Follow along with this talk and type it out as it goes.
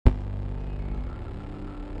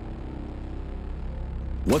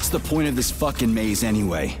What's the point of this fucking maze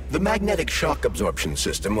anyway? The magnetic shock absorption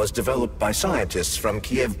system was developed by scientists from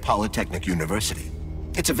Kiev Polytechnic University.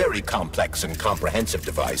 It's a very complex and comprehensive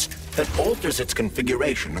device that alters its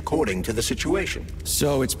configuration according to the situation.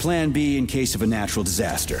 So it's plan B in case of a natural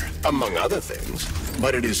disaster. Among other things.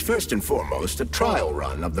 But it is first and foremost a trial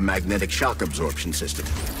run of the magnetic shock absorption system.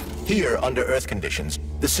 Here, under Earth conditions,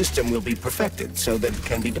 the system will be perfected so that it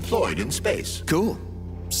can be deployed in space. Cool.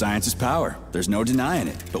 Science is power. There's no denying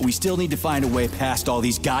it. But we still need to find a way past all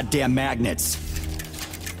these goddamn magnets.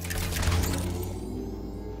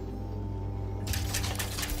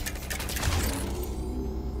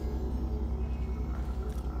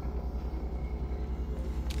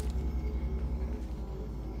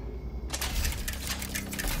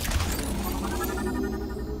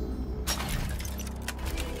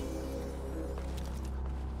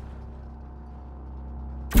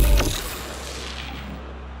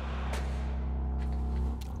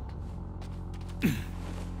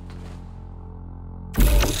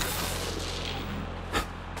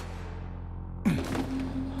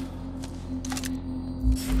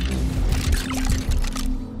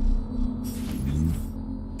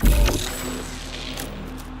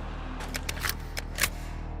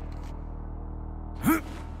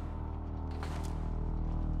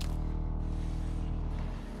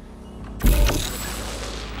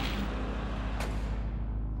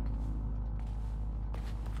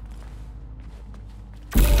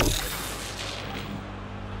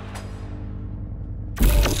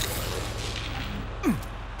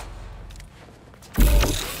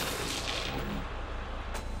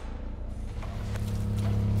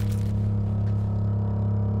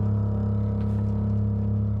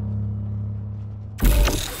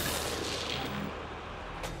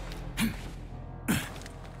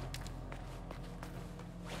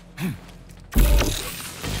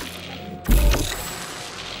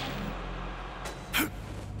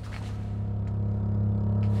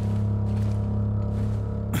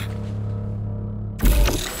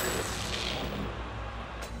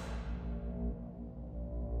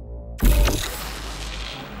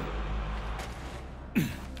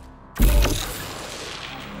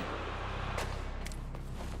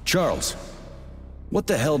 Charles, what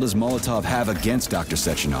the hell does Molotov have against Dr.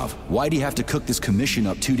 Sechenov? Why'd he have to cook this commission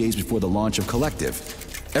up 2 days before the launch of Collective?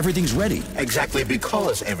 Everything's ready. Exactly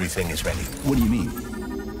because everything is ready. What do you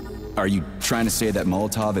mean? Are you trying to say that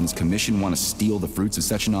Molotov and his commission want to steal the fruits of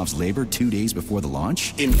Sechenov's labor 2 days before the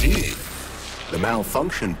launch? Indeed. The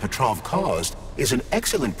malfunction Petrov caused is an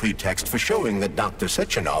excellent pretext for showing that Dr.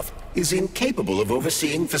 Sechenov is incapable of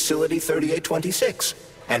overseeing Facility 3826,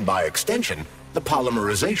 and by extension, the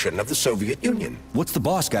polymerization of the Soviet Union. What's the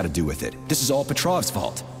boss got to do with it? This is all Petrov's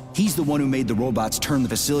fault. He's the one who made the robots turn the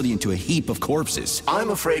facility into a heap of corpses.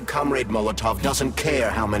 I'm afraid Comrade Molotov doesn't care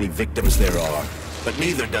how many victims there are, but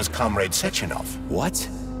neither does Comrade Sechenov. What?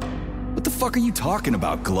 What the fuck are you talking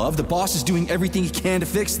about, Glove? The boss is doing everything he can to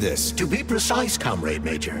fix this. To be precise, Comrade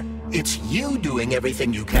Major, it's you doing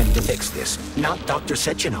everything you can to fix this, not Dr.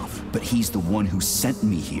 Sechenov. But he's the one who sent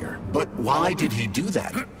me here. But why did he do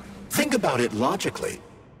that? Think about it logically.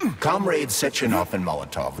 Comrades Sechenov and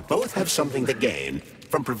Molotov both have something to gain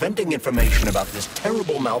from preventing information about this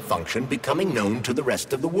terrible malfunction becoming known to the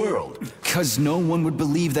rest of the world. Because no one would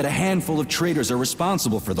believe that a handful of traitors are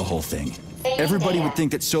responsible for the whole thing. Everybody would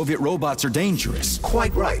think that Soviet robots are dangerous.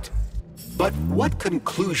 Quite right. But what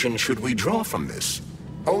conclusion should we draw from this?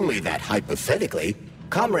 Only that hypothetically,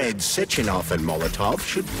 Comrades Sechenov and Molotov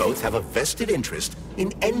should both have a vested interest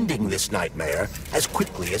in ending this nightmare as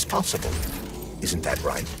quickly as possible. Isn't that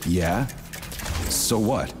right? Yeah? So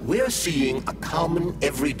what? We're seeing a common,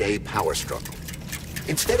 everyday power struggle.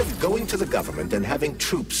 Instead of going to the government and having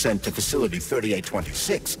troops sent to Facility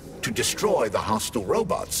 3826 to destroy the hostile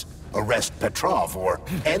robots, arrest Petrov, or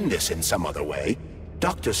end this in some other way,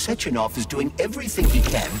 Dr. Sechenov is doing everything he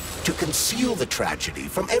can to conceal the tragedy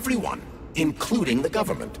from everyone, including the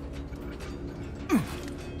government.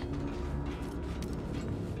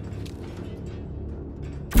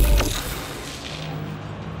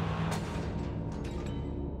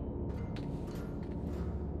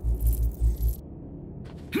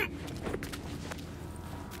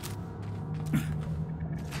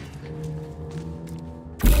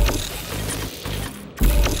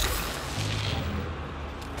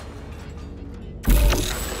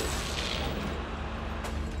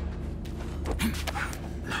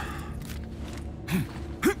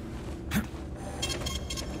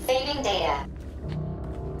 Saving data.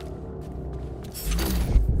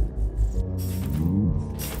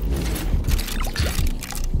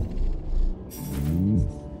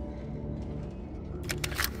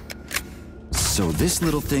 So this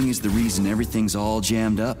little thing is the reason everything's all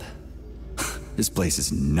jammed up? This place is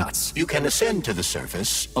nuts. You can ascend to the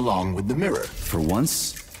surface along with the mirror. For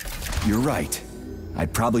once, you're right.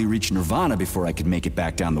 I'd probably reach Nirvana before I could make it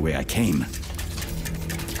back down the way I came.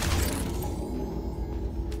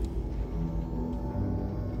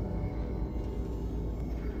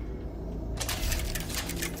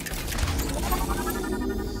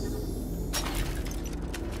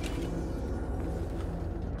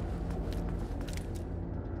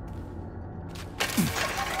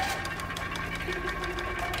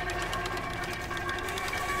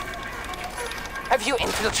 Have you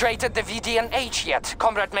infiltrated the VD&H yet,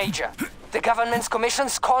 Comrade Major? The government's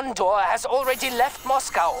commission's condor has already left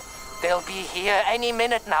Moscow. They'll be here any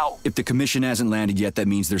minute now. If the commission hasn't landed yet, that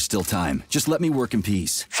means there's still time. Just let me work in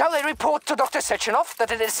peace. Shall I report to Dr. Sechenov that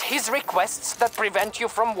it is his requests that prevent you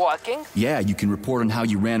from working? Yeah, you can report on how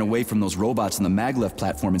you ran away from those robots on the maglev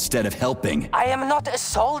platform instead of helping. I am not a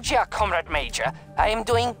soldier, Comrade Major. I am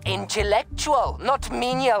doing intellectual, not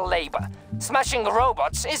menial labor. Smashing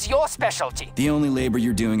robots is your specialty. The only labor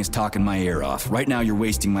you're doing is talking my ear off. Right now you're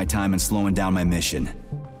wasting my time and slowing down my mission.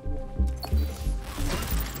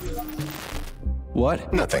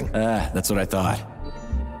 What? Nothing. That's what I thought.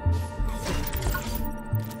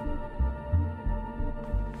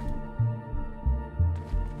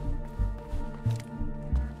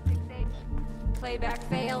 Playback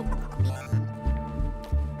failed.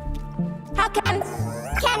 How can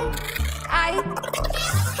I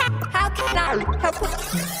help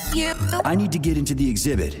you? I need to get into the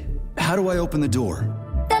exhibit. How do I open the door?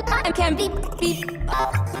 The line can be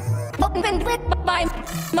opened with my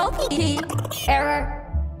multi-key. Error.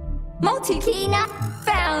 Multi-key not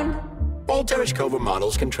found. All Tereshkova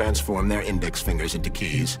models can transform their index fingers into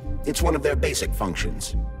keys. It's one of their basic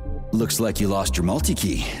functions. Looks like you lost your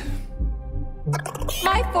multi-key.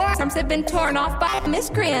 My forearms have been torn off by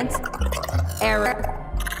miscreants. Error.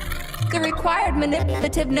 The required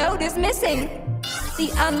manipulative node is missing.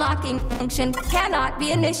 The unlocking function cannot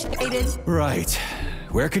be initiated. Right.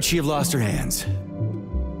 Where could she have lost her hands?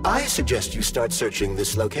 I suggest you start searching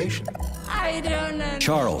this location. I don't know.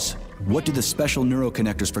 Charles, what do the special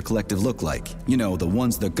neuroconnectors for Collective look like? You know, the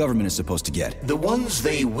ones the government is supposed to get. The ones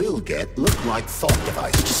they will get look like thought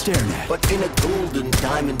devices. Just staring at. But in a golden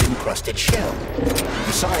diamond-encrusted shell.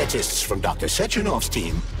 The scientists from Dr. Sechenov's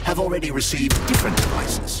team have already received different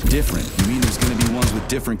devices. Different? You mean there's gonna be ones with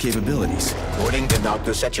different capabilities? According to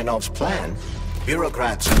Dr. Sechenov's plan,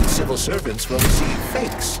 bureaucrats and civil servants will receive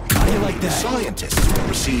fakes. How do you like that? Scientists will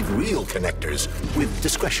receive real connectors with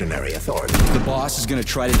discretionary authority. The boss is gonna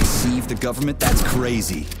try to deceive the government? That's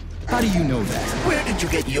crazy. How do you know that? Where did you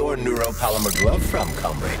get your neuropolymer glove from,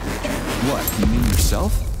 comrade? What, you mean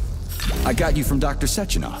yourself? I got you from Dr.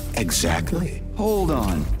 Sechenov. Exactly. Hold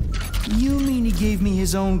on. You mean he gave me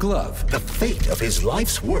his own glove? The fate of his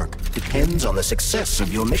life's work depends on the success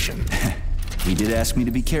of your mission. He did ask me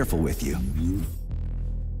to be careful with you.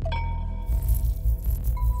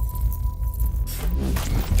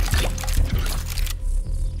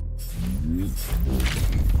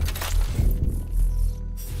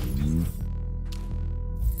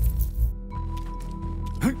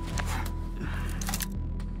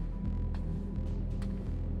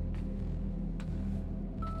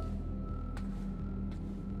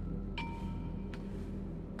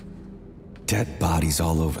 Dead bodies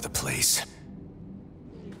all over the place.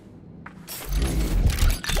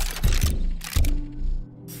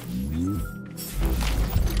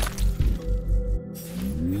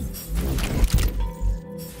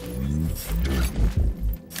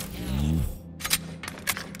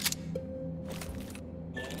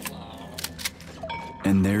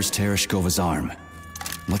 And there's Tereshkova's arm.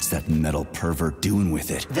 What's that metal pervert doing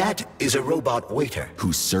with it? That is a robot waiter.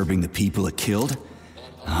 Who's serving the people it killed?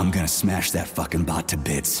 I'm gonna smash that fucking bot to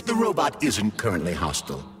bits. The robot isn't currently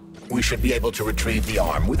hostile. We should be able to retrieve the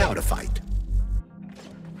arm without a fight.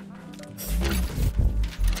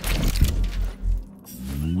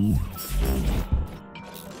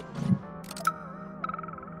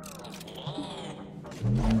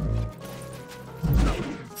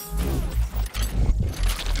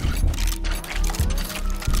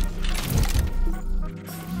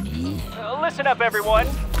 Listen up, everyone.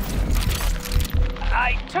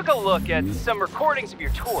 I took a look at some recordings of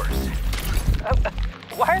your tours.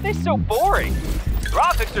 Why are they so boring?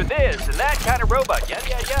 Graphics are this and that kind of robot, yada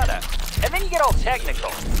yada yada. And then you get all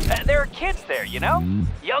technical. There are kids there, you know?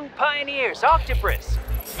 Young pioneers, octopus.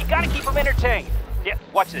 You gotta keep them entertained. Yeah,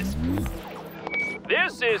 watch this.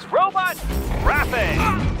 This is Robot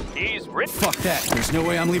Rafe. He's written... Fuck that. There's no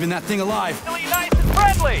way I'm leaving that thing alive. Really nice and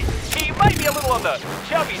friendly. He might be a little on the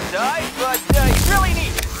chubby side, but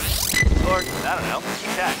or, I don't know,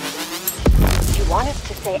 keep that. You want us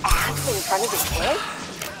to say ass in front of the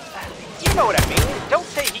kids? You know what I mean. Don't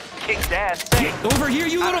say he kicks ass. Say, Over here,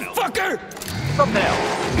 you little fucker! something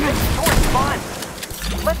else. This tour's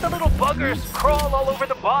fun. Let the little buggers crawl all over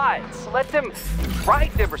the bods. Let them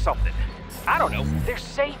ride them or something. I don't know. They're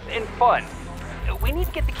safe and fun. We need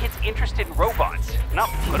to get the kids interested in robots, not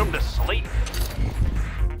put them to sleep.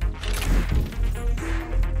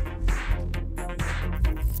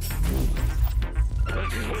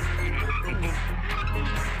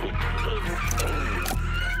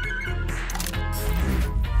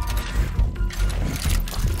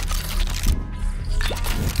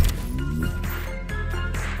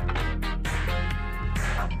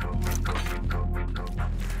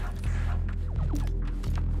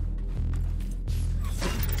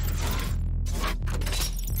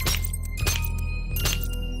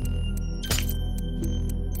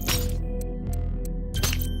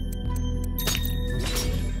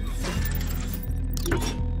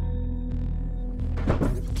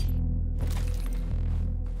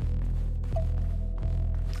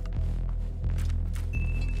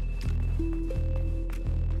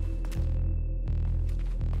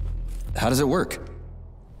 How does it work?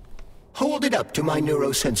 Hold it up to my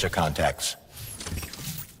neurosensor contacts.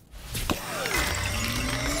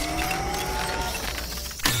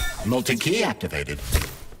 Multi-key activated.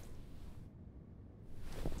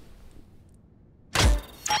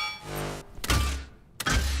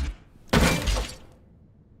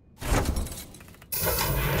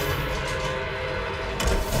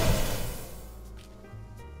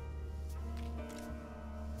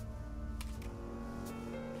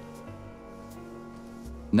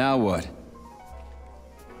 Now what?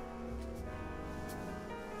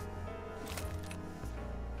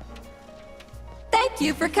 Thank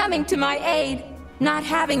you for coming to my aid. Not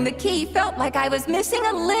having the key felt like I was missing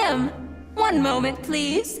a limb. One moment,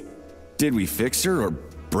 please. Did we fix her or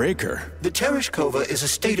break her? The Tereshkova is a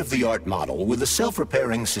state-of-the-art model with a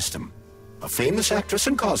self-repairing system. A famous actress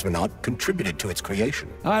and cosmonaut contributed to its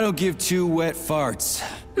creation. I don't give two wet farts.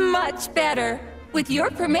 Much better. With your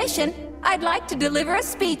permission, I'd like to deliver a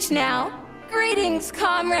speech now. Greetings,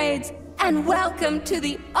 comrades, and welcome to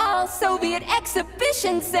the All-Soviet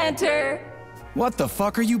Exhibition Center. What the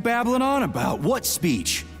fuck are you babbling on about? What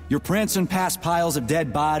speech? You're prancing past piles of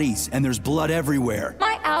dead bodies, and there's blood everywhere.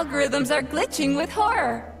 My algorithms are glitching with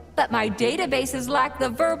horror, but my databases lack the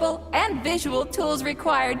verbal and visual tools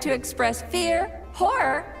required to express fear,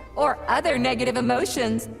 horror, or other negative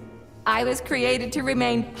emotions. I was created to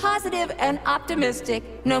remain positive and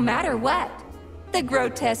optimistic, no matter what. The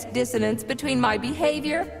grotesque dissonance between my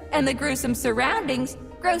behavior and the gruesome surroundings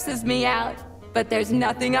grosses me out, but there's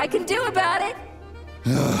nothing I can do about it.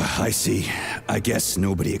 I see. I guess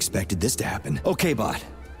nobody expected this to happen. Okay, bot.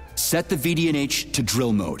 Set the VDNH to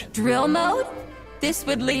drill mode. Drill mode? This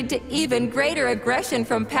would lead to even greater aggression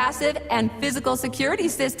from passive and physical security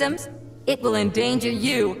systems. It will endanger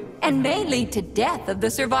you and may lead to death of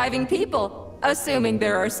the surviving people, assuming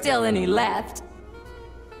there are still any left.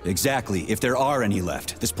 Exactly, if there are any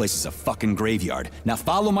left. This place is a fucking graveyard. Now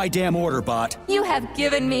follow my damn order, bot. You have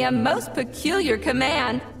given me a most peculiar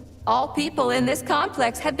command. All people in this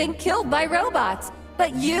complex have been killed by robots,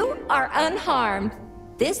 but you are unharmed.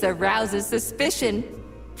 This arouses suspicion.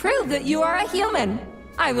 Prove that you are a human.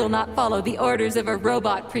 I will not follow the orders of a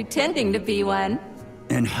robot pretending to be one.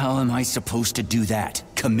 And how am I supposed to do that?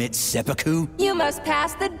 Commit seppuku? You must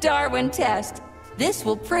pass the Darwin test. This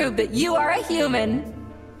will prove that you are a human.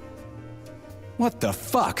 What the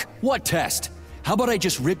fuck? What test? How about I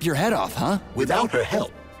just rip your head off, huh? Without her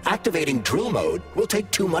help, activating drill mode will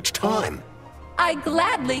take too much time. I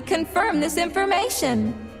gladly confirm this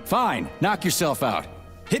information. Fine, knock yourself out.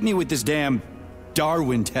 Hit me with this damn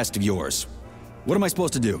Darwin test of yours. What am I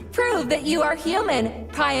supposed to do? Prove that you are human,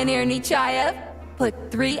 Pioneer Nechayev.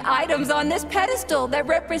 Put 3 items on this pedestal that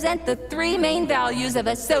represent the 3 main values of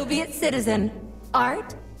a Soviet citizen: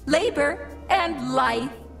 art, labor, and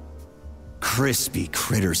life. Crispy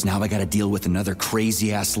critters, now I gotta deal with another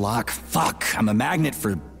crazy-ass lock? Fuck, I'm a magnet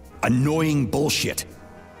for annoying bullshit.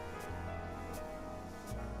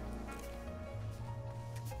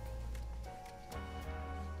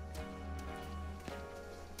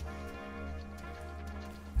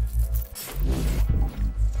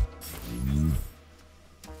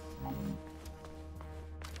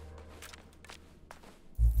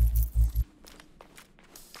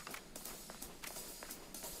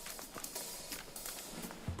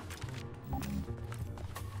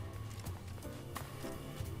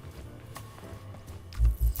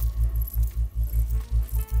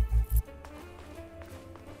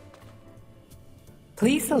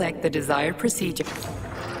 Please select the desired procedure.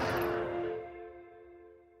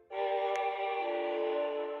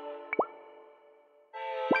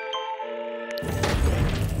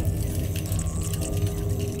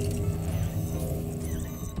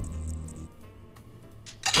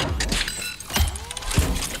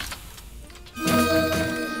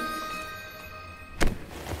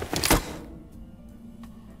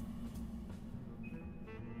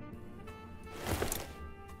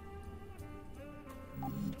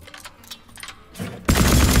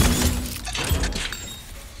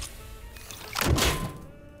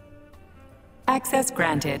 Access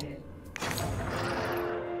granted.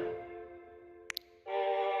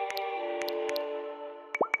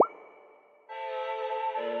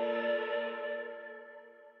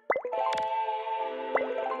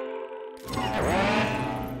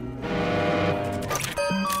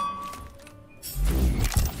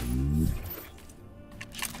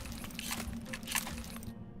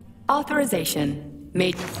 Authorization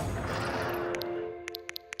made.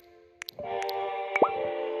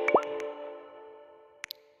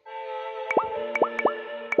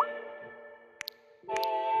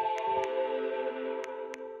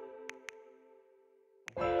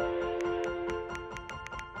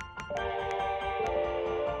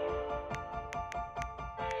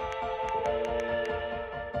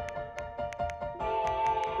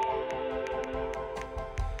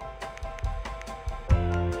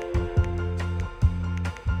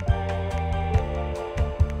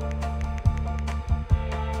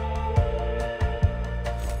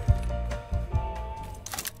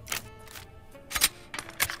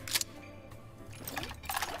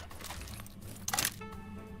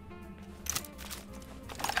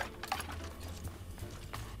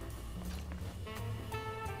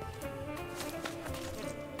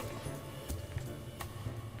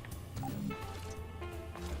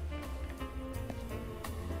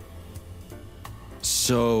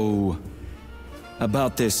 So,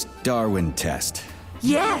 about this Darwin test.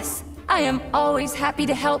 Yes, I am always happy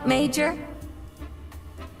to help, Major.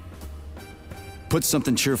 Put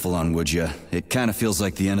something cheerful on, would ya? It kinda feels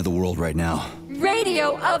like the end of the world right now.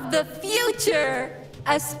 Radio of the future!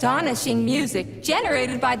 Astonishing music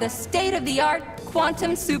generated by the state-of-the-art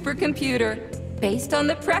quantum supercomputer, based on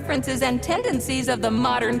the preferences and tendencies of the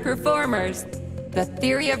modern performers. The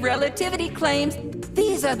theory of relativity claims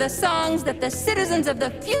these are the songs that the citizens of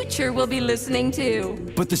the future will be listening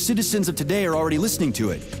to. But the citizens of today are already listening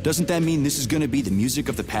to it. Doesn't that mean this is gonna be the music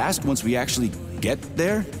of the past once we actually get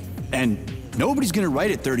there? And nobody's gonna write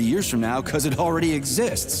it 30 years from now, cause it already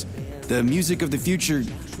exists. The music of the future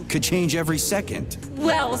could change every second.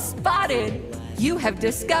 Well spotted! You have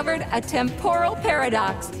discovered a temporal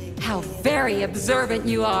paradox. How very observant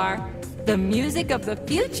you are. The music of the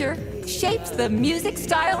future shapes the music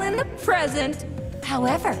style in the present.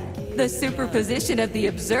 However, the superposition of the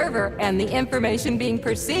observer and the information being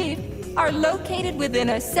perceived are located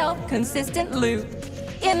within a self-consistent loop.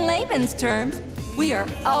 In layman's terms, we are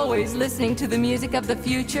always listening to the music of the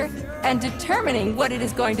future and determining what it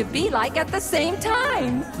is going to be like at the same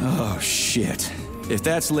time. Oh, shit. If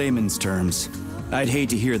that's layman's terms, I'd hate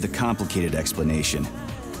to hear the complicated explanation.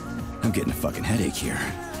 I'm getting a fucking headache here.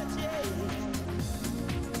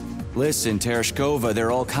 Listen, Tereshkova, there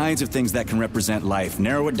are all kinds of things that can represent life.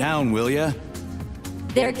 Narrow it down, will ya?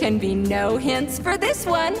 There can be no hints for this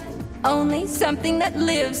one. Only something that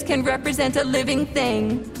lives can represent a living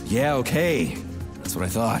thing. Yeah, okay. That's what I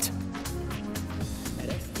thought.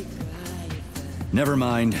 Never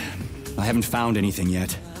mind. I haven't found anything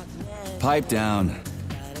yet. Pipe down.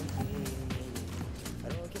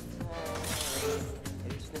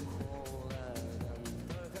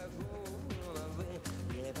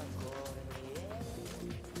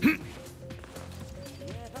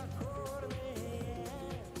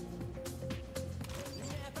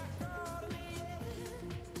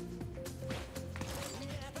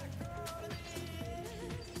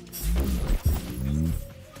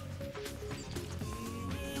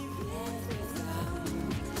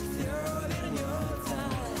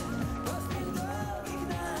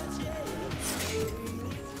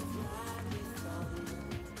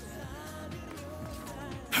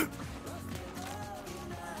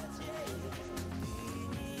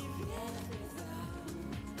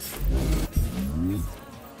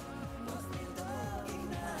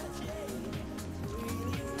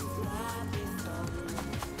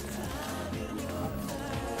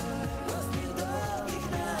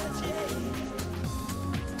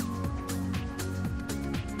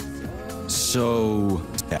 So...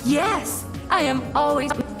 Yes, I am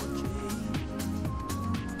always...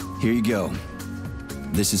 Here you go.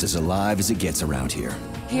 This is as alive as it gets around here.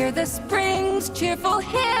 Hear the spring's cheerful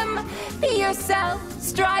hymn. Be yourself,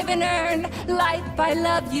 strive and earn. Life, I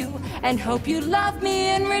love you, and hope you love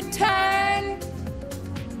me in return.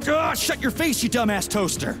 Ah, shut your face, you dumbass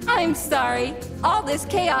toaster! I'm sorry. All this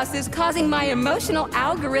chaos is causing my emotional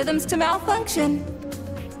algorithms to malfunction.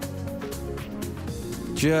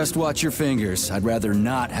 Just watch your fingers. I'd rather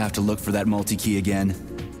not have to look for that multi-key again.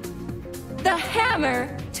 The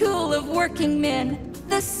hammer, tool of working men.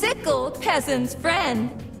 The sickle, peasant's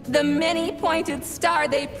friend. The many-pointed star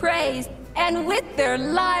they praise, and with their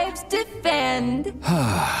lives defend.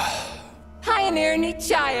 Pioneer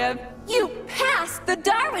Nechayev, you passed the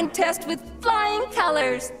Darwin test with flying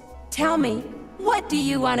colors. Tell me, what do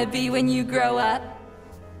you want to be when you grow up?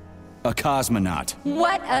 A cosmonaut.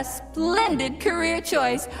 What a splendid career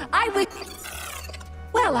choice.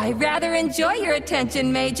 Well, I rather enjoy your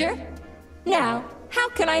attention, Major. Now, how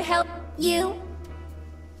can I help you?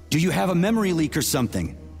 Do you have a memory leak or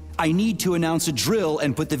something? I need to announce a drill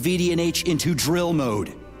and put the VD&H into drill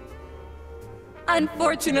mode.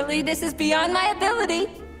 Unfortunately, this is beyond my ability.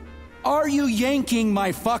 Are you yanking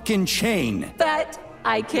my fucking chain? But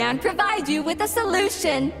I can provide you with a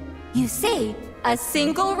solution. You see, a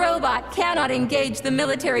single robot cannot engage the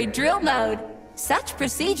military drill mode. Such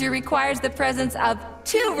procedure requires the presence of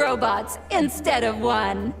 2 robots instead of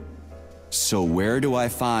 1. So where do I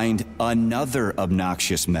find another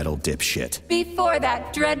obnoxious metal dipshit? Before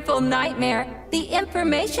that dreadful nightmare, the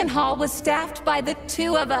information hall was staffed by the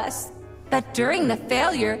 2 of us. But during the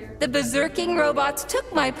failure, the berserking robots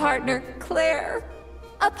took my partner, Claire,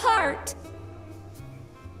 apart.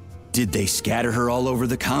 Did they scatter her all over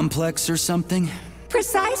the complex or something?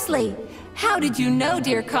 Precisely. How did you know,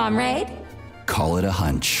 dear comrade? Call it a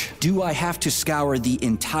hunch. Do I have to scour the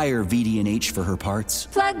entire VD&H for her parts?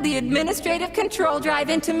 Plug the administrative control drive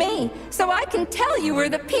into me, so I can tell you where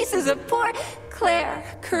the pieces of poor Claire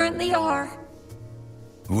currently are.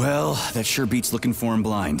 Well, that sure beats looking for him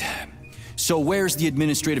blind. So where's the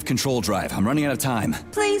administrative control drive? I'm running out of time.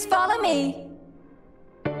 Please follow me.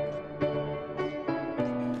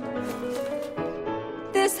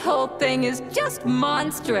 This whole thing is just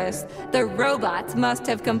monstrous. The robots must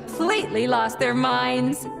have completely lost their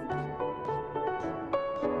minds.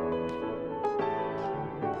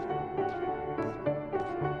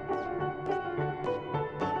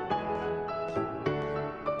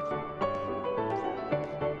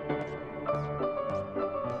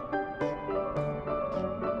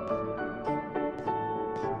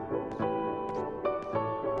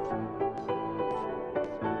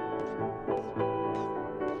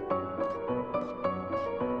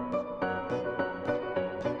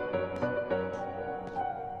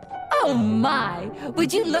 Oh my!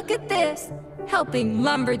 Would you look at this? Helping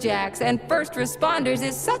lumberjacks and first responders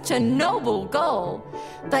is such a noble goal.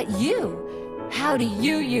 But you, how do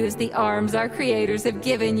you use the arms our creators have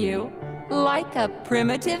given you? Like a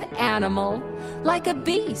primitive animal, like a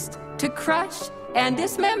beast, to crush and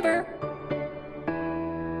dismember.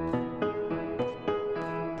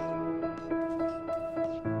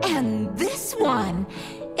 And this one,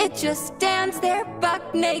 it just stands there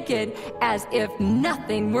buck naked, as if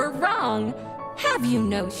nothing were wrong. Have you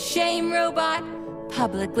no shame, robot?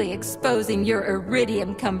 Publicly exposing your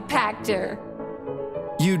iridium compactor.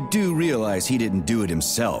 You do realize he didn't do it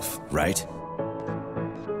himself, right?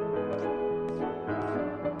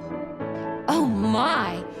 Oh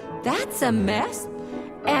my, that's a mess.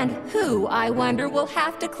 And who, I wonder, will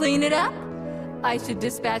have to clean it up? I should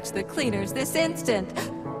dispatch the cleaners this instant.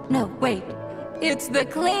 No, wait. It's the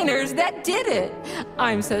cleaners that did it.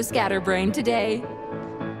 I'm so scatterbrained today.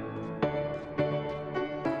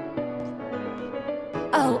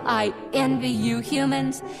 Oh, I envy you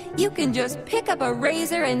humans. You can just pick up a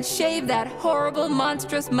razor and shave that horrible,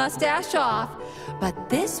 monstrous mustache off. But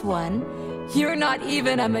this one, you're not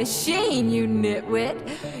even a machine, you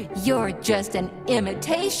nitwit. You're just an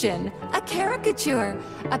imitation, a caricature,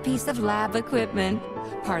 a piece of lab equipment.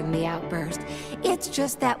 Pardon the outburst. It's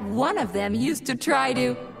just that one of them used to try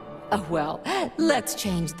to... Oh, well, let's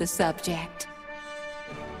change the subject.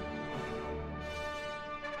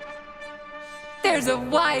 There's a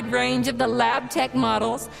wide range of the lab tech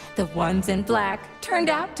models. The ones in black turned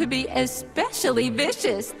out to be especially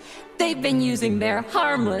vicious. They've been using their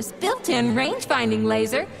harmless, built-in range-finding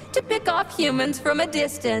laser to pick off humans from a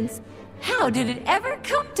distance. How did it ever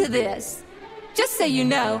come to this? Just so you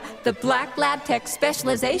know, the Black Lab Tech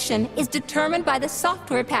specialization is determined by the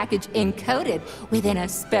software package encoded within a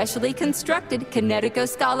specially constructed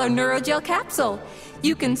Kinetico-Scala Neurogel capsule.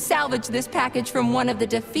 You can salvage this package from one of the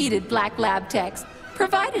defeated Black Lab Techs,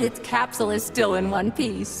 provided its capsule is still in one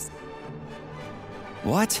piece.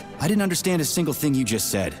 What? I didn't understand a single thing you just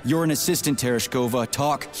said. You're an assistant, Tereshkova.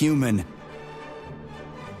 Talk human.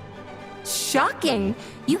 Shocking!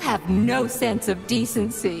 You have no sense of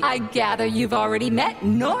decency. I gather you've already met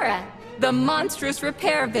Nora, the monstrous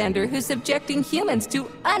repair vendor who's subjecting humans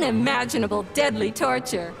to unimaginable deadly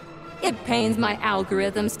torture. It pains my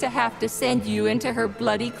algorithms to have to send you into her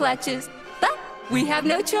bloody clutches, but we have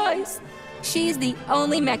no choice. She's the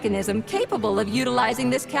only mechanism capable of utilizing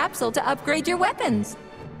this capsule to upgrade your weapons.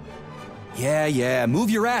 Yeah, move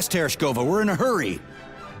your ass, Tereshkova. We're in a hurry.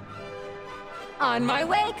 On my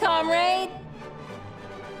way, comrade!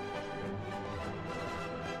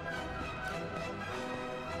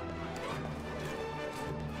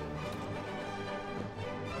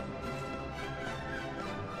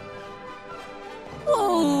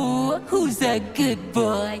 Oh, who's a good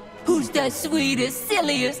boy? Who's the sweetest,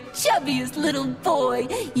 silliest, chubbiest little boy?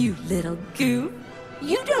 You little goof.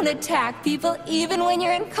 You don't attack people even when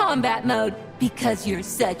you're in combat mode because you're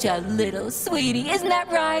such a little sweetie, isn't that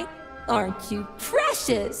right? Aren't you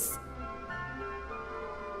precious?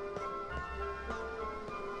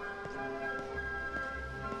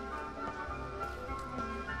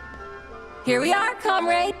 Here we are,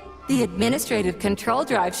 comrade. The administrative control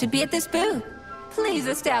drive should be at this booth. Please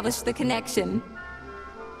establish the connection.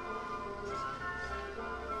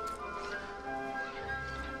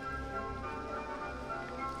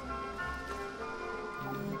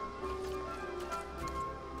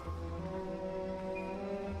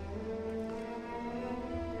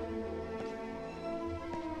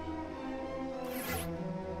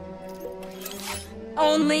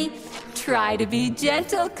 Only try to be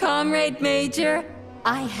gentle, Comrade Major.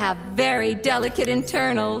 I have very delicate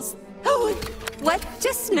internals. Oh, what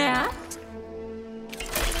just snapped?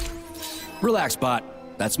 Relax, bot.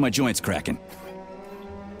 That's my joints cracking.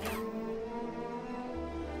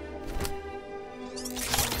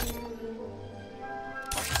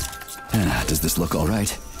 Does this look all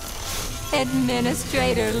right?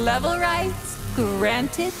 Administrator level rights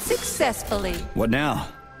granted successfully. What now?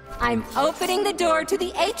 I'm opening the door to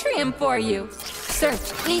the atrium for you.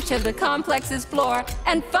 Search each of the complex's floor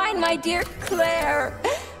and find my dear Claire.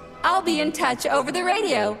 I'll be in touch over the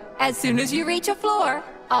radio. As soon as you reach a floor,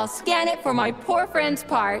 I'll scan it for my poor friend's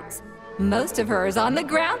parts. Most of her is on the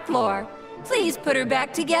ground floor. Please put her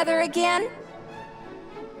back together again.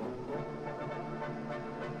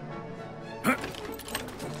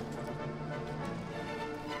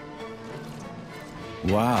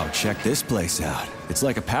 Wow, check this place out. It's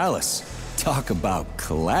like a palace. Talk about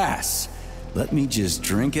class. Let me just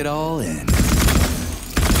drink it all in.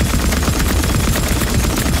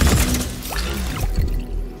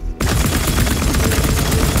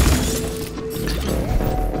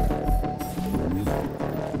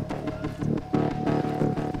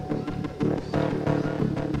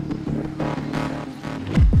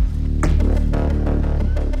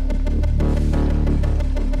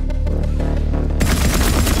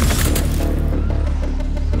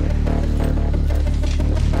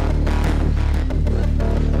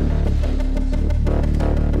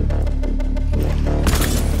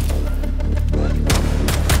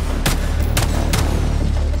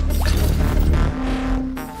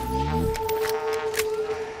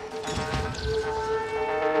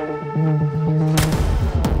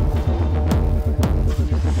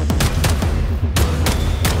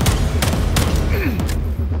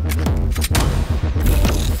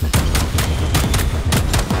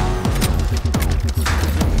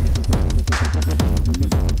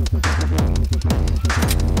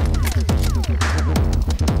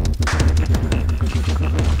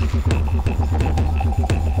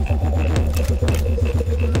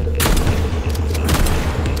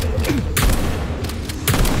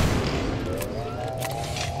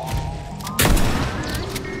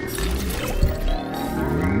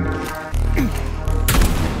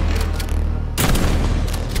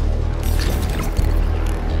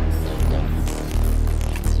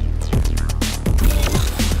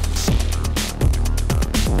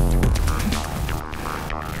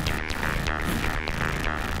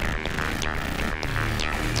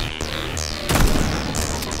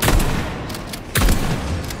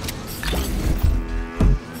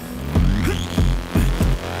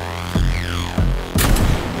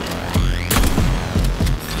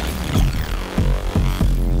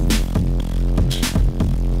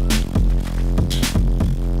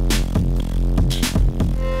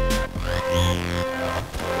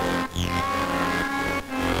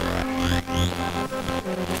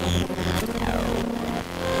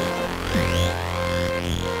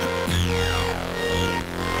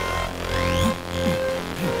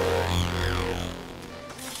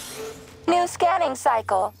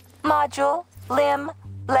 cycle. Module, limb,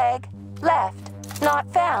 leg, left. Not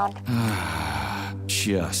found.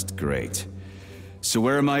 Just great. So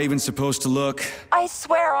where am I even supposed to look? I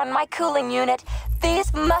swear on my cooling unit,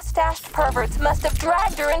 these mustached perverts must have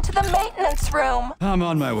dragged her into the maintenance room. I'm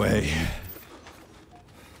on my way.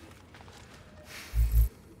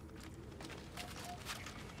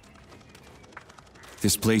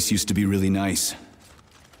 This place used to be really nice.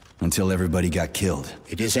 Until everybody got killed.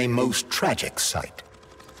 It is a most tragic sight.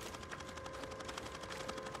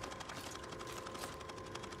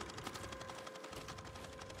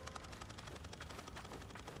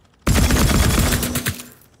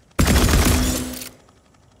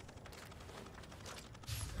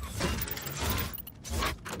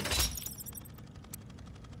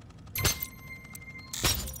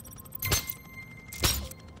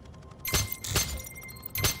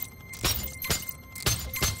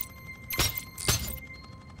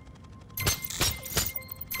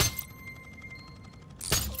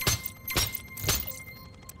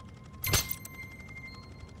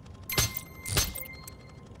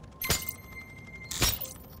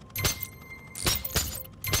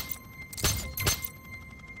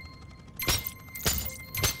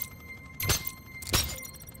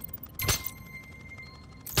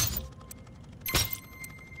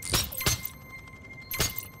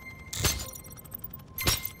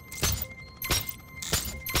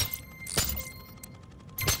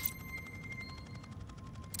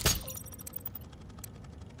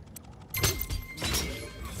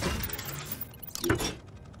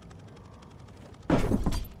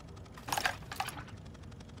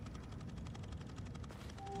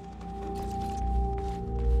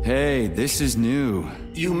 Hey, this is new.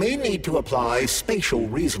 You may need to apply spatial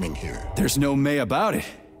reasoning here. There's no may about it.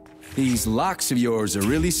 These locks of yours are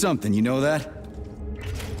really something, you know that?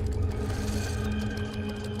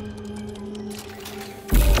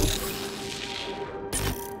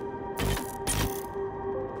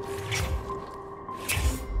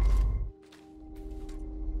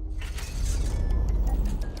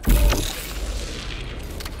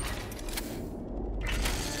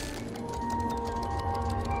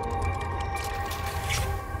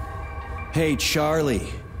 Hey, Charlie.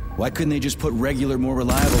 Why couldn't they just put regular, more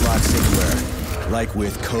reliable locks everywhere? Like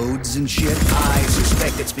with codes and shit? I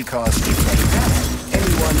suspect it's because if they had,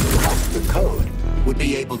 anyone who hacked the code would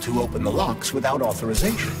be able to open the locks without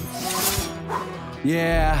authorization.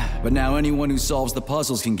 Yeah, but now anyone who solves the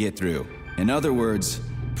puzzles can get through. In other words,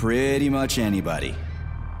 pretty much anybody.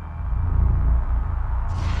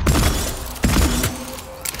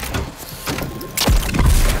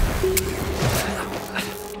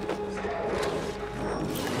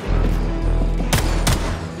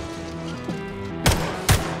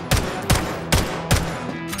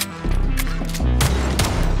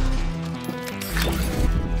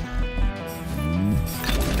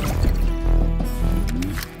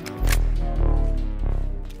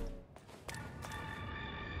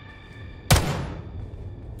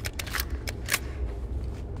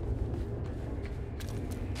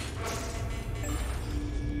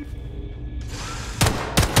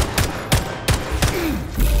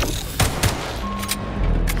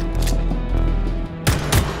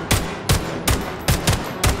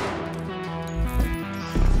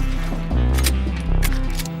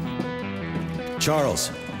 Charles,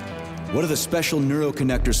 what do the special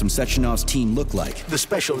neuroconnectors from Sechenov's team look like? The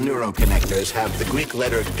special neuroconnectors have the Greek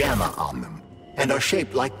letter gamma on them, and are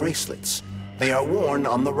shaped like bracelets. They are worn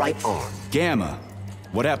on the right arm. Gamma?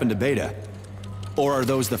 What happened to Beta? Or are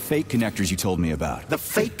those the fake connectors you told me about? The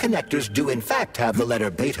fake connectors do in fact have the letter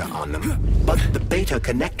beta on them, but the beta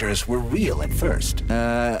connectors were real at first.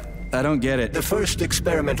 I don't get it. The first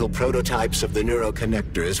experimental prototypes of the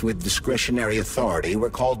neuroconnectors with discretionary authority were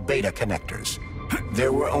called beta connectors.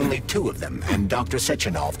 There were only 2 of them, and Dr.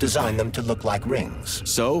 Sechenov designed them to look like rings.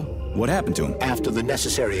 So, what happened to them? After the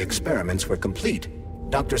necessary experiments were complete,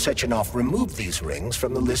 Dr. Sechenov removed these rings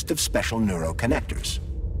from the list of special neuroconnectors.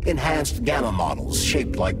 Enhanced gamma models,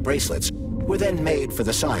 shaped like bracelets, were then made for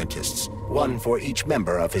the scientists, one for each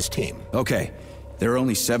member of his team. Okay, there are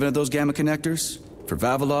only 7 of those gamma connectors? For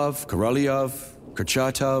Vavilov, Korolyov,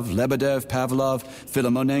 Kurchatov, Lebedev, Pavlov,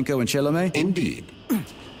 Filimonenko, and Chelomey? Indeed.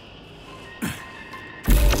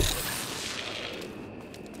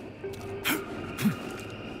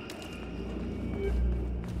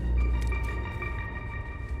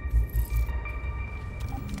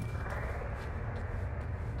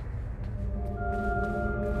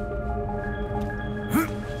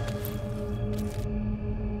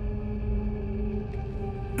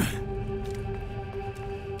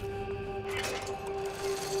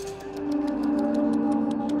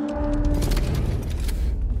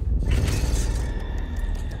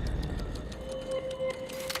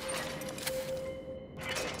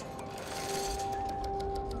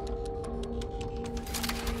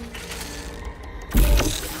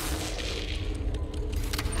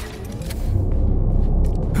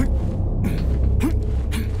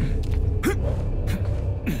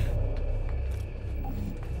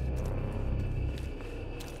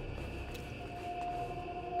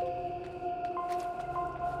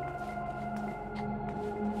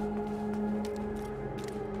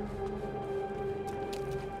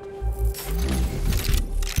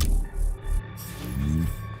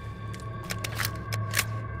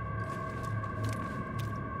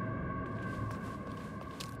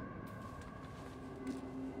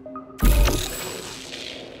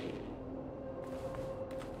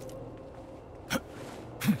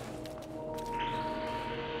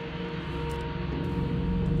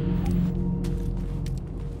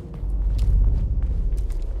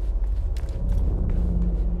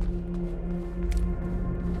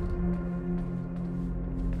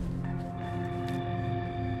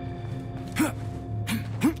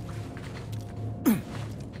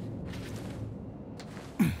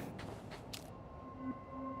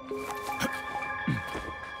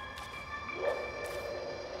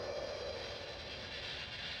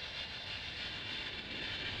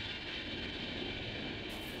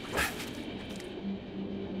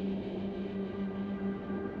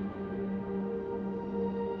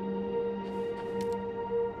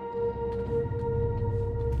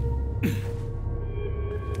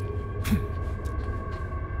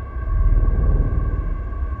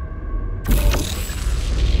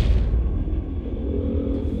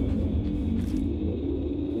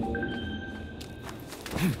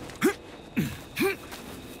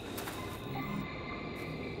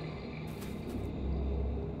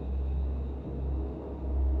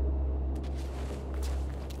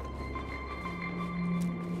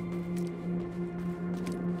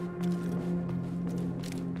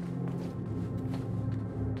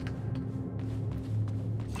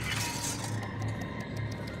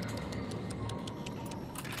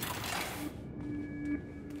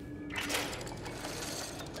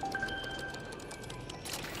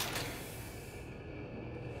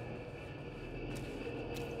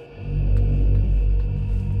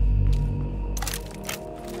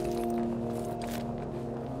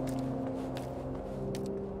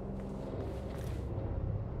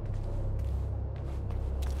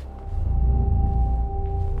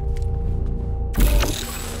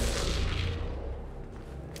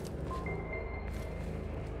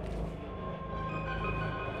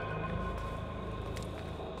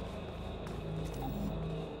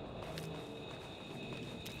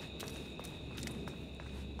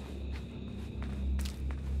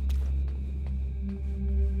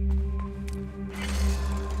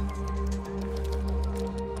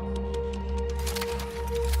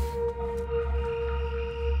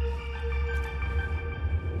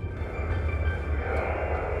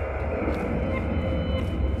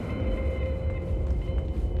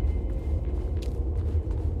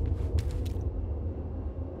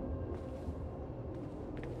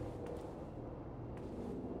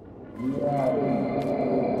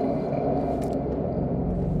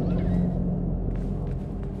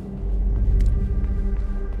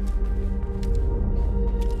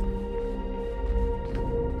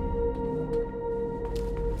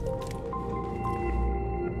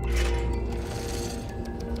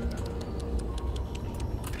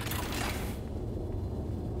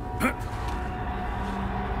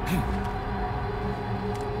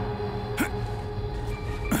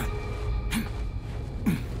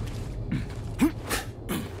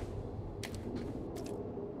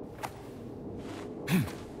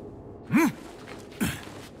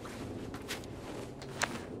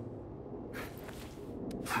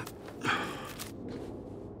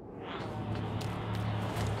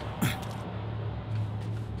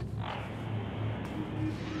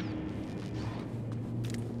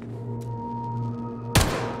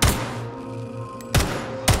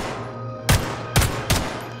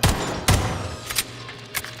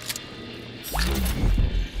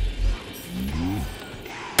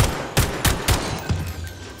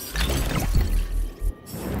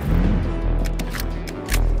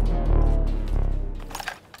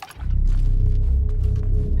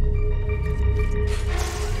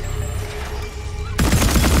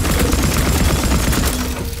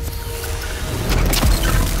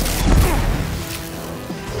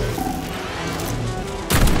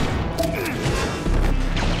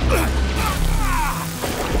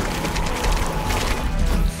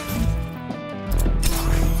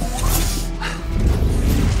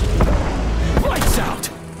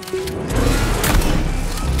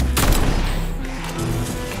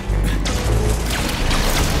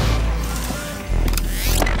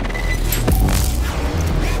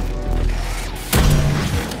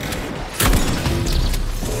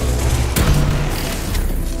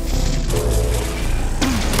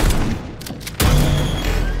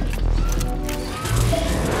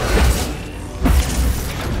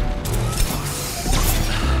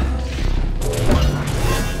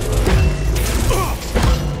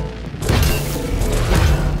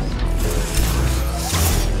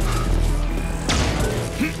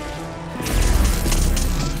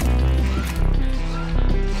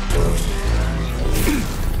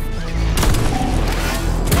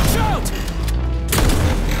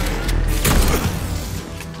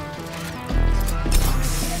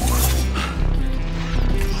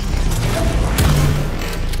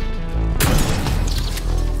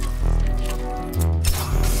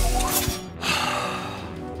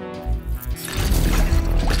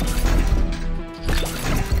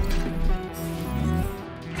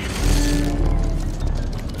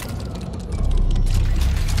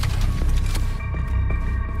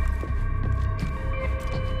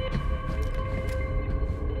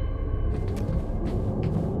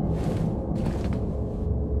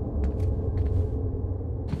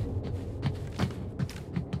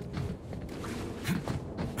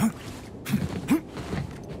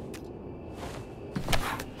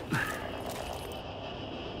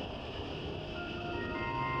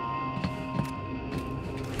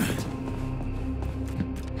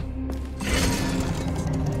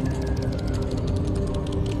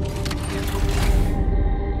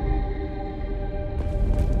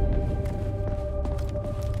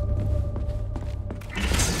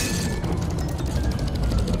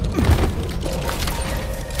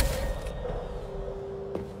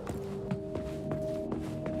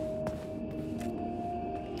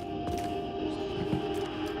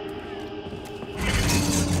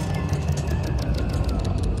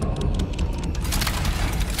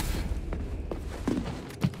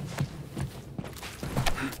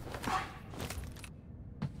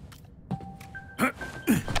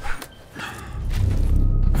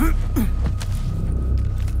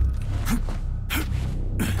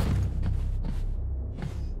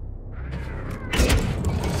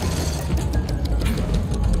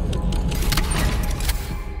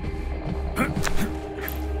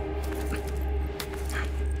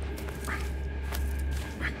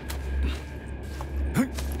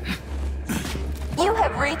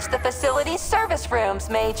 The facility's service rooms,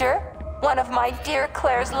 Major. One of my dear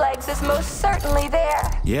Claire's legs is most certainly there.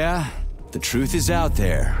 Yeah, the truth is out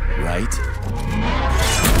there, right?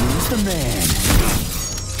 Who's the man?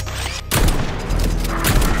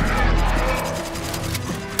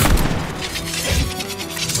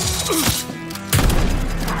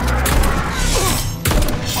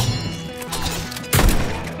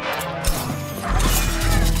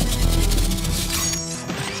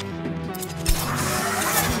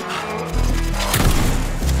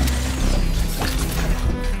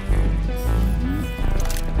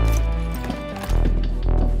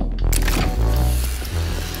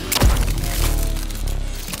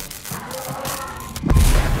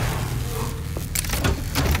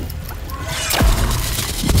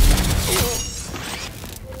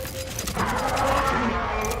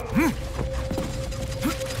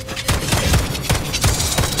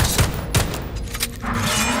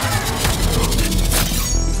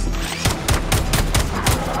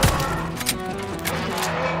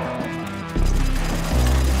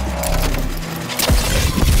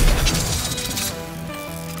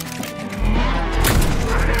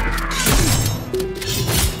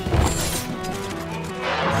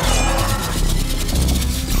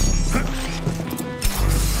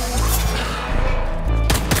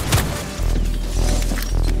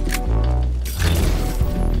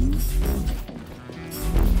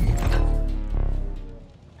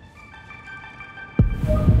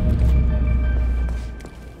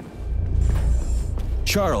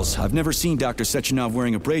 Charles, I've never seen Dr. Sechenov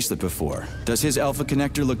wearing a bracelet before. Does his alpha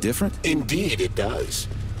connector look different? Indeed it does.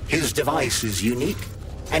 His device is unique,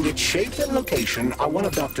 and its shape and location are one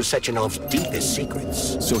of Dr. Sechenov's deepest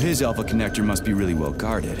secrets. So his alpha connector must be really well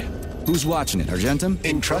guarded. Who's watching it, Argentum?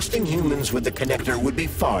 Entrusting humans with the connector would be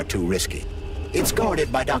far too risky. It's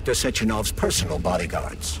guarded by Dr. Sechenov's personal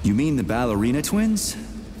bodyguards. You mean the ballerina twins?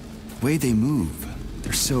 The way they move.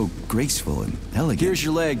 They're so graceful and elegant. Here's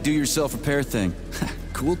your leg, do your self-repair thing.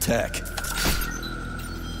 Cool tech.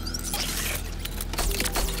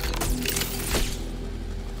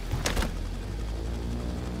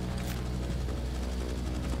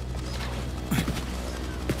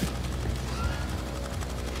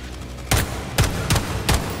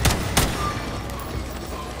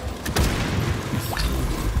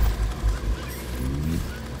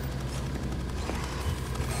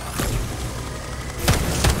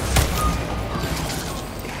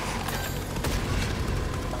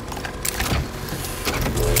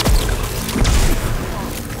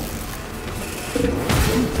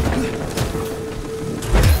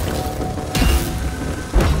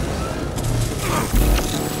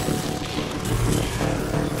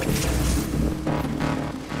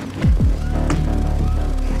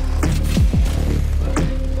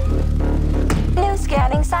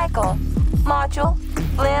 Module,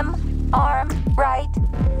 limb, arm, right,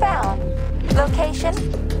 found. Location,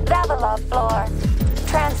 Vavilov floor.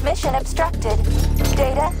 Transmission obstructed.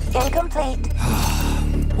 Data incomplete.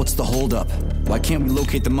 What's the holdup? Why can't we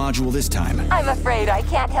locate the module this time? I'm afraid I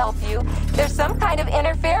can't help you. There's some kind of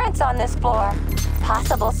interference on this floor.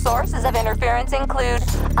 Possible sources of interference include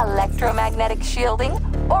electromagnetic shielding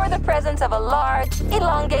or the presence of a large,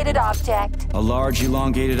 elongated object. A large,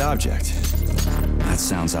 elongated object? That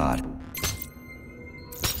sounds odd.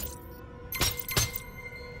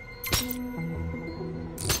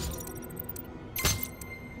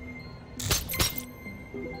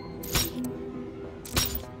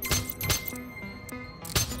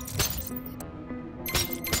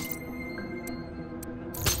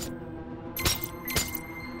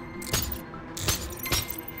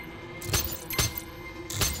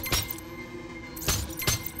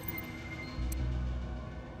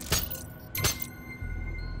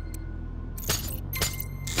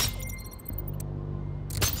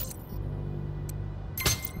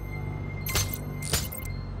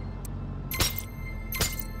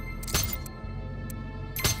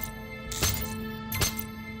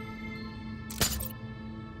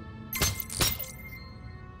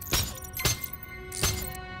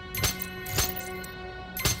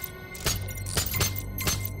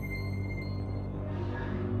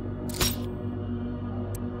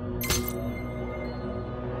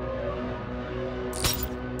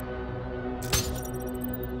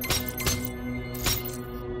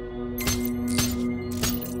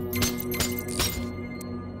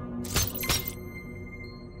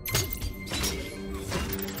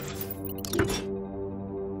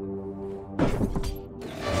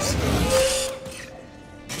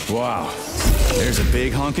 Wow, there's a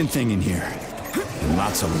big honking thing in here. And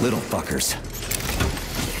lots of little fuckers.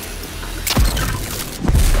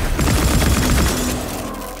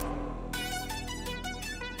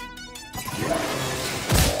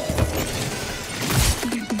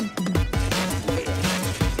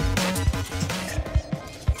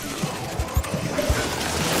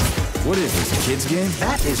 What is this, a kid's game?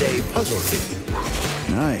 That is a puzzle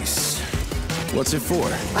game. Nice. What's it for?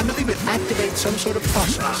 I believe it activates some sort of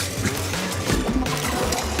process.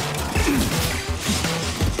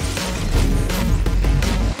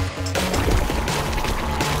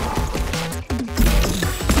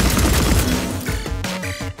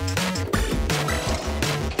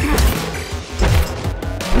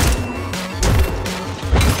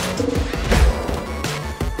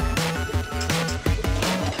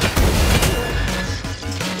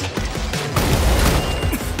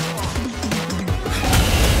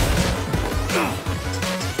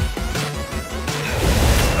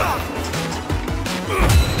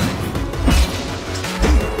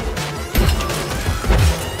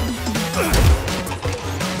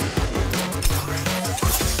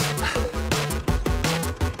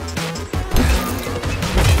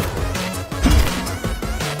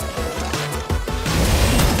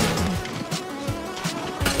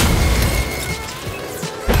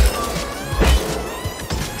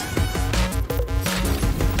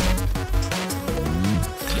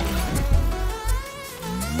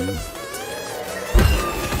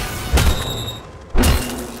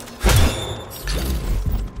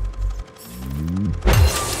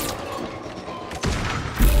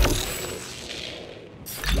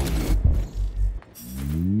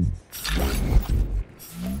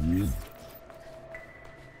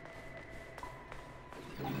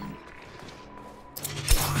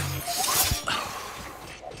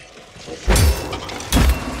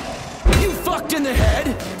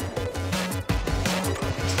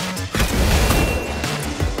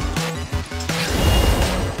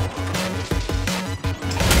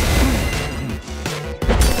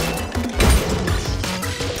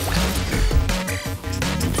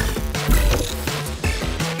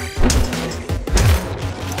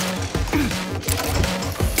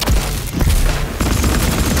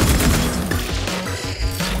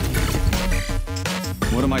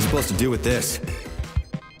 supposed to do with this?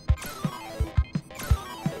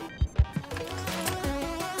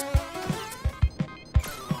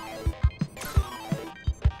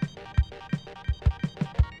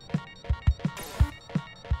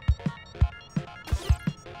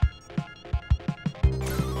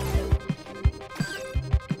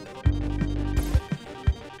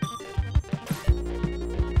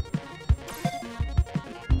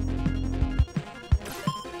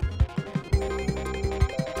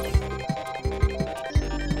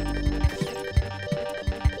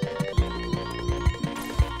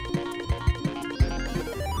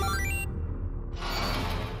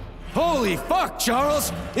 Holy fuck,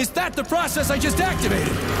 Charles! Is that the process I just activated?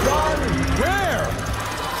 Run! Where?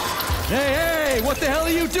 Hey, hey! What the hell are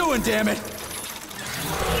you doing, damn it?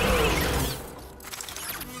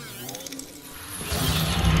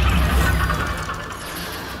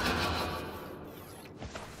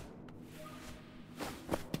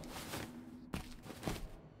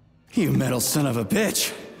 You metal son of a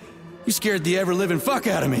bitch. You scared the ever-living fuck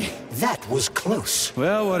out of me. That was close.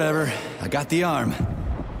 Well, whatever. I got the arm.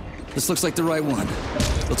 This looks like the right one.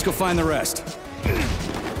 Let's go find the rest.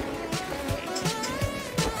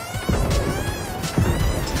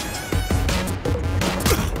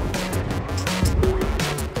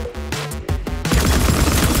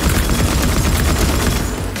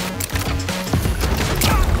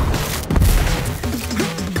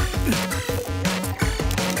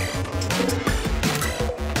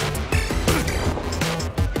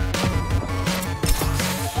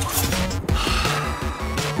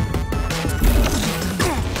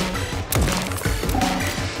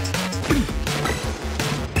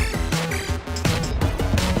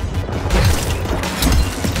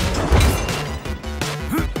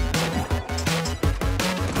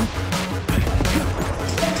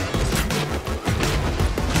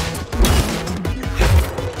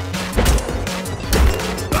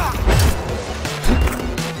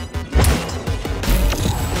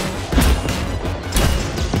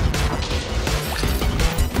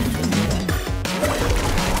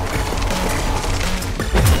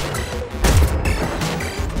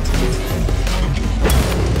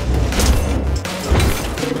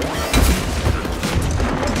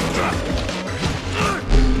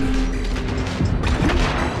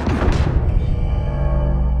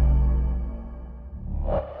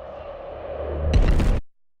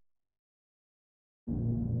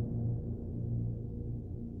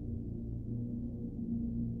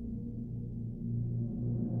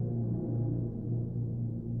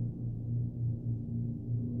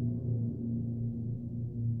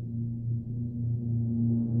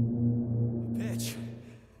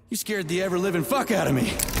 You scared the ever-living fuck out of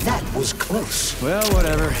me. That was close. Well,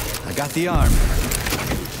 whatever. I got the arm.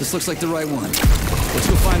 This looks like the right one. Let's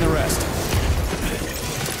go find the rest.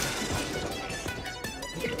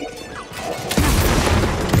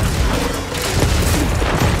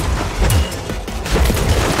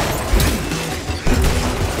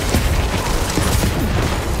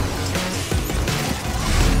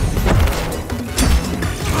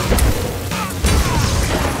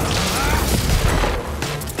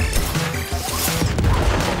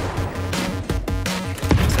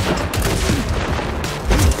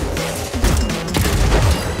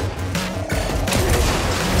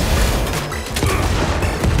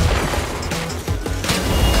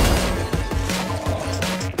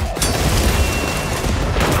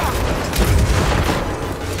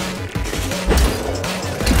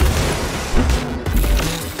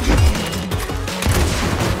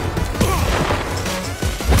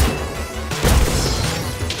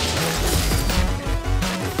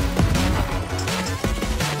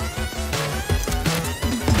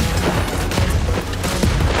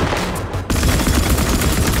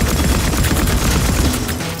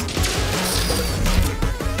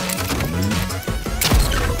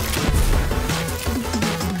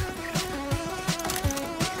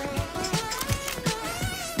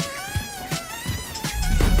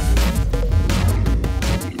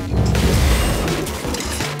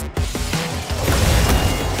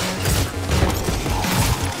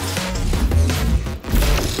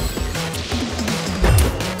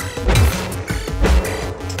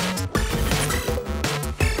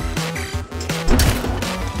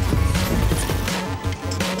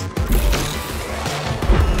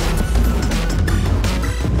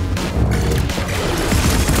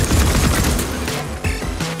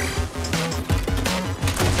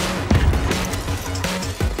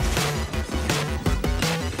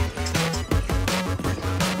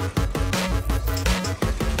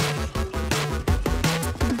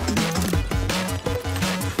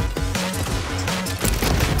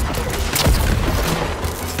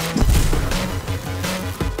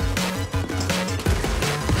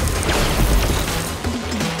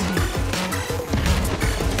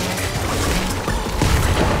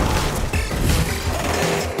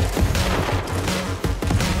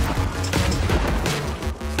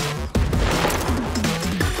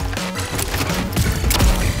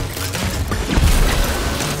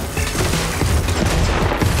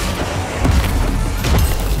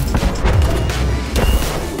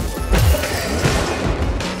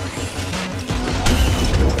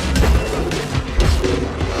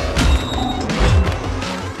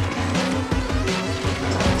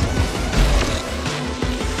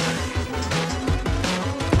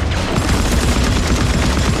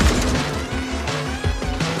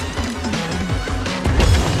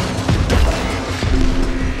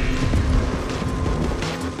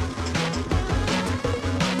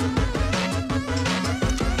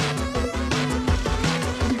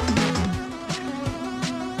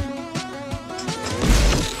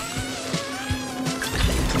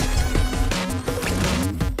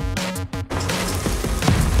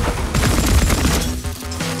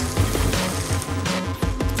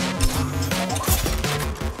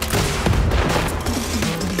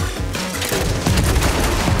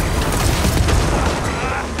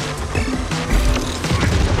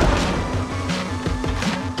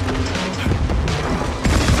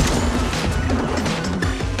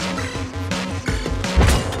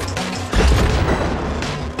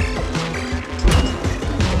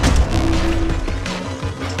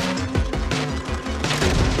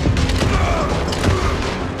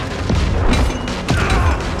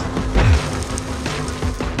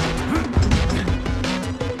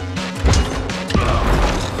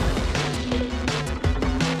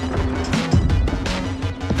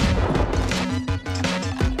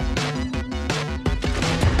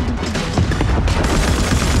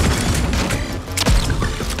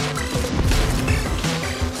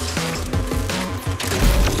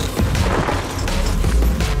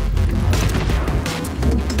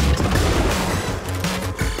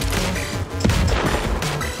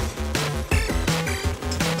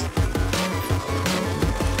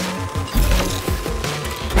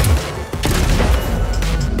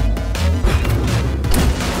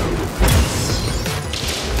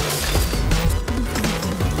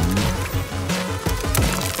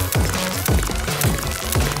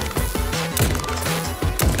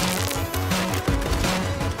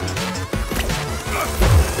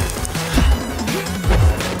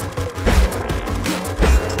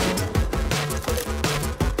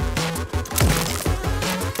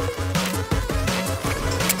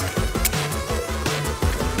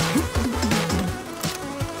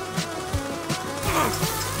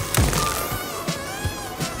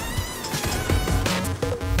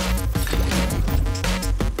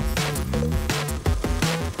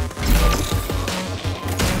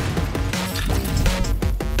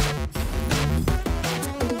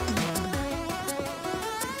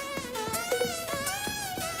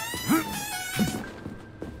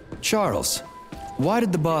 Charles, why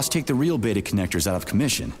did the boss take the real beta connectors out of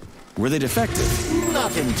commission? Were they defective?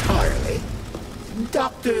 Not entirely.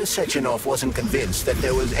 Dr. Sechenov wasn't convinced that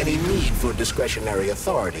there was any need for discretionary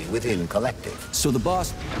authority within Collective. So the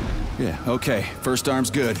boss... Yeah, okay. First arm's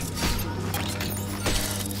good.